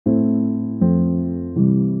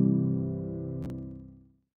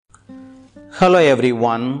Hello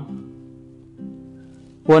everyone.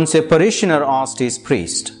 Once a parishioner asked his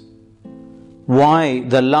priest why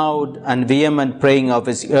the loud and vehement praying of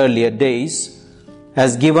his earlier days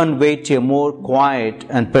has given way to a more quiet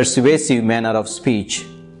and persuasive manner of speech.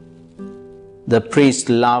 The priest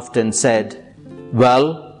laughed and said, "Well,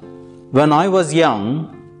 when I was young,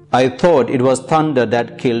 I thought it was thunder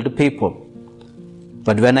that killed people.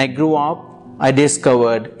 But when I grew up, I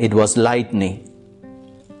discovered it was lightning.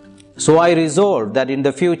 So I resolved that in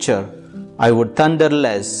the future, I would thunder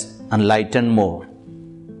less and lighten more."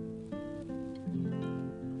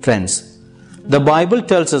 Friends, the Bible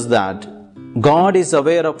tells us that God is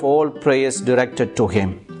aware of all prayers directed to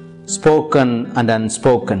Him, spoken and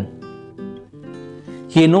unspoken.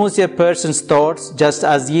 He knows a person's thoughts just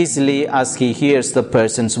as easily as He hears the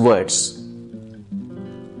person's words.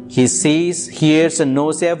 He sees, hears, and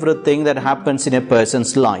knows everything that happens in a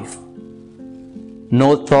person's life. No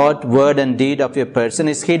thought, word, and deed of a person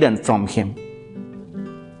is hidden from Him.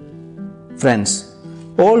 Friends,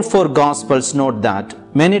 all four Gospels note that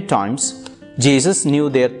many times Jesus knew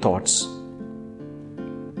their thoughts.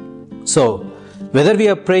 So, whether we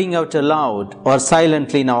are praying out aloud or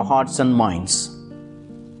silently in our hearts and minds,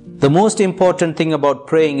 the most important thing about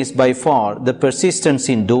praying is by far the persistence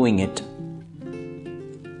in doing it.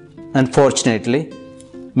 Unfortunately,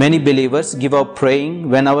 many believers give up praying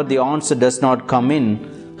whenever the answer does not come in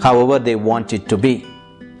however they want it to be.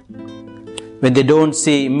 When they don't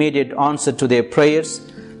see immediate answer to their prayers,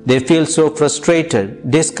 they feel so frustrated,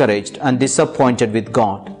 discouraged, and disappointed with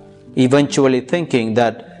God, eventually thinking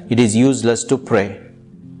that it is useless to pray.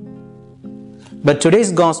 But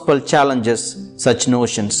today's gospel challenges such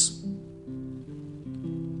notions.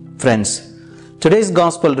 Friends, today's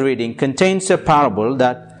gospel reading contains a parable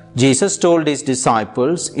that Jesus told His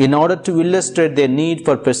disciples in order to illustrate their need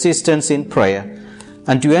for persistence in prayer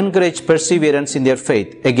and to encourage perseverance in their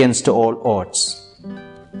faith against all odds.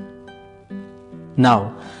 Now,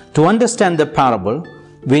 to understand the parable,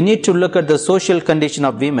 we need to look at the social condition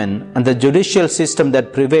of women and the judicial system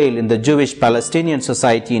that prevailed in the Jewish Palestinian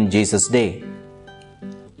society in Jesus' day.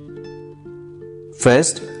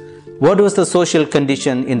 First, what was the social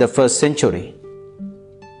condition in the first century?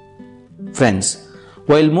 Friends,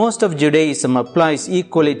 while most of Judaism applies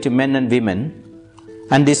equally to men and women,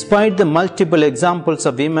 and despite the multiple examples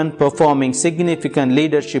of women performing significant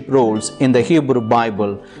leadership roles in the Hebrew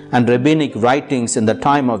Bible and rabbinic writings in the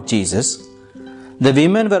time of Jesus, the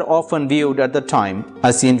women were often viewed at the time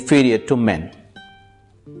as inferior to men.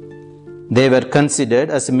 They were considered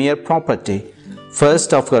as mere property,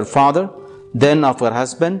 first of her father, then of her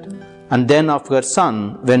husband, and then of her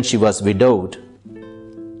son when she was widowed.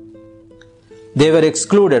 They were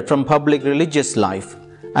excluded from public religious life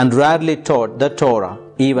and rarely taught the Torah,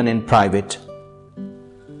 even in private.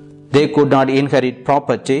 They could not inherit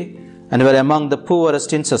property and were among the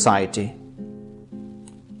poorest in society.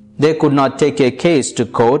 They could not take a case to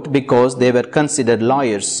court because they were considered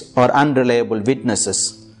liars or unreliable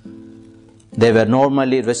witnesses. They were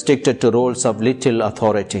normally restricted to roles of little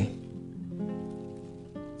authority.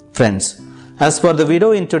 Friends, as for the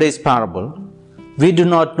widow in today's parable, we do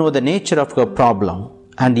not know the nature of her problem,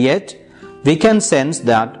 and yet we can sense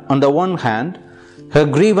that on the one hand, her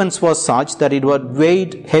grievance was such that it would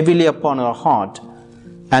weigh heavily upon her heart,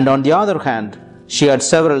 and on the other hand, she had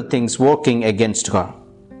several things working against her.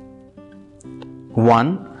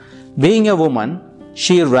 1. Being a woman,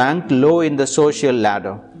 she ranked low in the social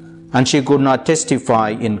ladder, and she could not testify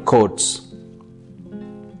in courts.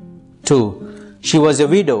 2. She was a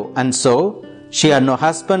widow, and so she had no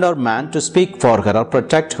husband or man to speak for her or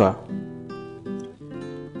protect her.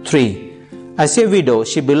 3. As a widow,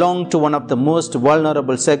 she belonged to one of the most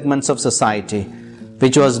vulnerable segments of society,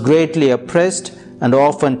 which was greatly oppressed and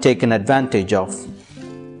often taken advantage of.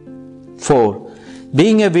 4.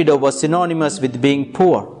 Being a widow was synonymous with being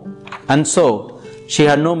poor, and so she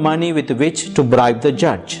had no money with which to bribe the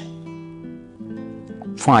judge.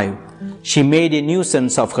 5. She made a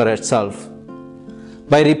nuisance of herself.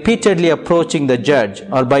 By repeatedly approaching the judge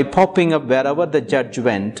or by popping up wherever the judge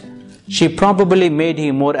went, she probably made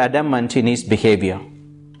him more adamant in his behavior.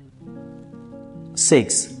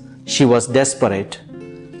 6. She was desperate.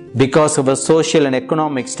 Because of her social and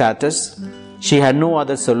economic status, she had no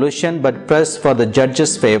other solution but press for the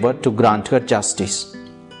judge's favor to grant her justice.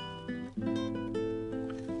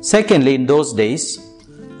 Secondly, in those days,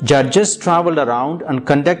 judges traveled around and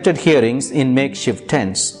conducted hearings in makeshift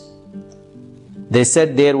tents. They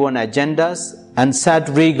set their own agendas and sat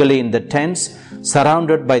regally in the tents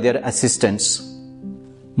surrounded by their assistants.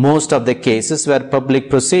 Most of the cases were public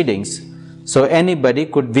proceedings, so anybody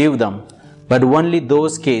could view them, but only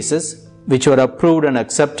those cases which were approved and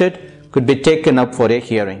accepted, could be taken up for a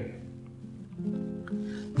hearing.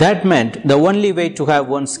 That meant the only way to have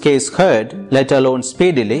one's case heard, let alone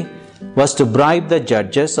speedily, was to bribe the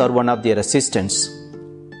judges or one of their assistants.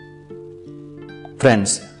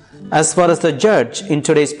 Friends, as far as the judge in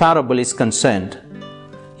today's parable is concerned,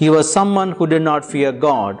 he was someone who did not fear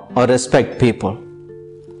God or respect people.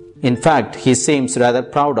 In fact, he seems rather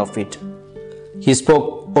proud of it. He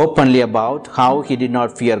spoke openly about how he did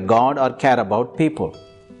not fear God or care about people.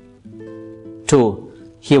 2.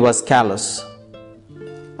 He was callous.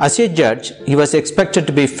 As a judge, he was expected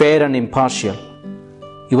to be fair and impartial.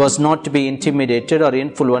 He was not to be intimidated or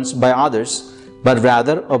influenced by others, but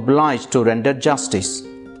rather obliged to render justice.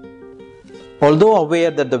 Although aware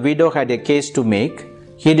that the widow had a case to make,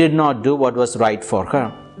 he did not do what was right for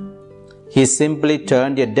her. He simply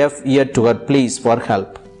turned a deaf ear to her pleas for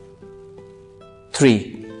help. 3.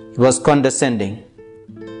 He was condescending.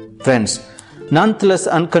 Friends, nonetheless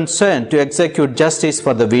unconcerned to execute justice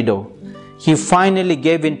for the widow, he finally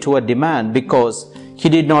gave in to her demand because he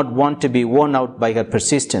did not want to be worn out by her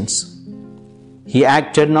persistence. He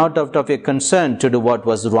acted not out of a concern to do what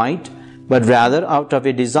was right, but rather out of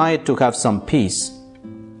a desire to have some peace.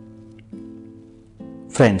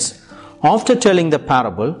 Friends, after telling the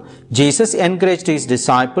parable, Jesus encouraged his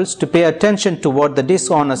disciples to pay attention to what the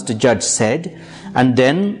dishonest judge said and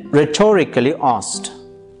then rhetorically asked,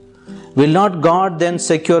 "Will not God then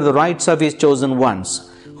secure the rights of his chosen ones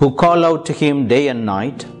who call out to him day and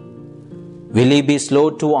night? Will he be slow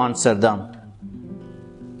to answer them?"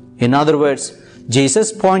 In other words,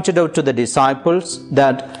 Jesus pointed out to the disciples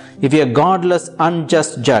that if a godless,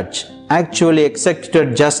 unjust judge actually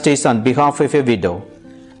executed justice on behalf of a widow,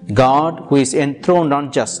 God, who is enthroned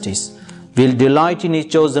on justice, will delight in his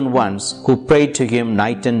chosen ones who pray to him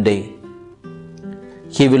night and day.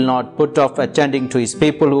 He will not put off attending to his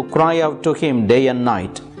people who cry out to him day and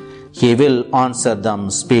night. He will answer them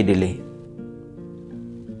speedily.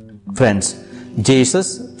 Friends, Jesus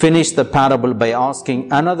finished the parable by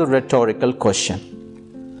asking another rhetorical question.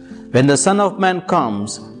 When the Son of Man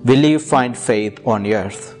comes, will you find faith on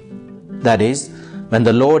earth? That is, when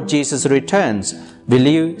the Lord Jesus returns, will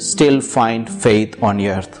you still find faith on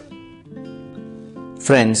earth?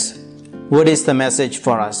 Friends, what is the message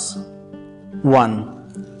for us? 1.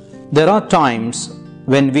 There are times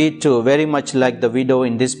when we too, very much like the widow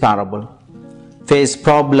in this parable, face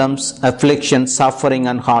problems, affliction, suffering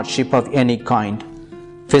and hardship of any kind,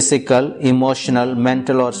 physical, emotional,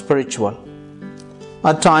 mental or spiritual.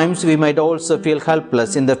 At times we might also feel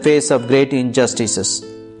helpless in the face of great injustices.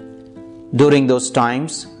 During those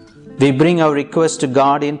times, we bring our request to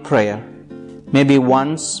God in prayer, maybe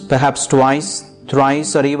once, perhaps twice,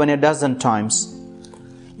 thrice or even a dozen times.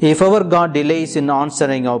 If our God delays in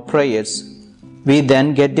answering our prayers, we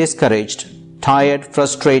then get discouraged, tired,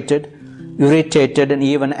 frustrated, irritated and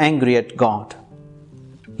even angry at God.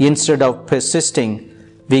 Instead of persisting,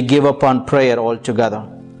 we give up on prayer altogether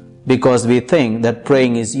because we think that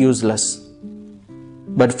praying is useless.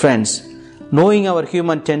 But friends, knowing our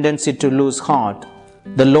human tendency to lose heart,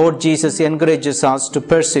 the Lord Jesus encourages us to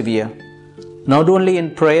persevere, not only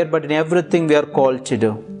in prayer but in everything we are called to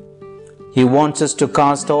do. He wants us to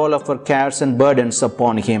cast all of our cares and burdens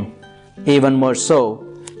upon Him. Even more so,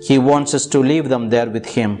 He wants us to leave them there with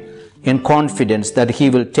Him in confidence that He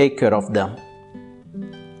will take care of them.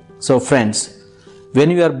 So friends, when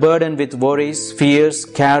we are burdened with worries, fears,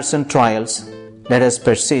 cares and trials, let us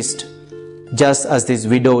persist, just as this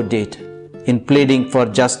widow did, in pleading for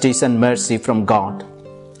justice and mercy from God.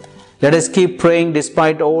 Let us keep praying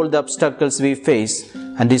despite all the obstacles we face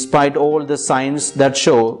and despite all the signs that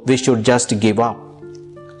show we should just give up.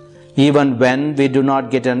 Even when we do not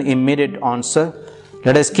get an immediate answer,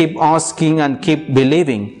 let us keep asking and keep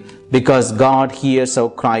believing because God hears our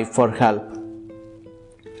cry for help.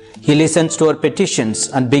 He listens to our petitions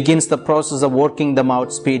and begins the process of working them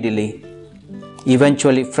out speedily.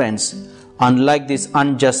 Eventually, friends, unlike this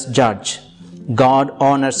unjust judge, God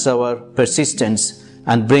honors our persistence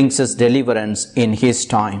and brings us deliverance in His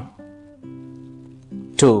time.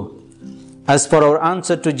 2. As for our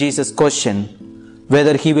answer to Jesus' question,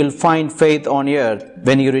 whether He will find faith on earth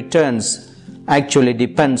when He returns actually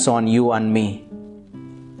depends on you and me.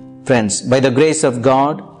 Friends, by the grace of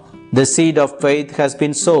God, the seed of faith has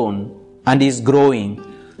been sown and is growing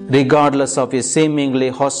regardless of a seemingly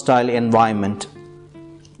hostile environment.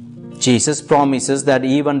 Jesus promises that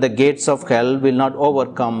even the gates of hell will not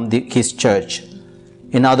overcome His church.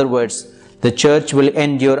 In other words, the church will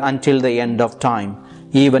endure until the end of time,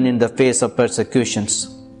 even in the face of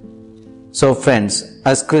persecutions. So friends,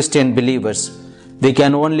 as Christian believers, we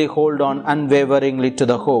can only hold on unwaveringly to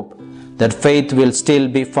the hope that faith will still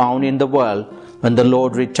be found in the world when the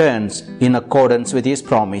Lord returns in accordance with His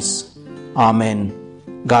promise. Amen.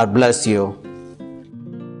 God bless you.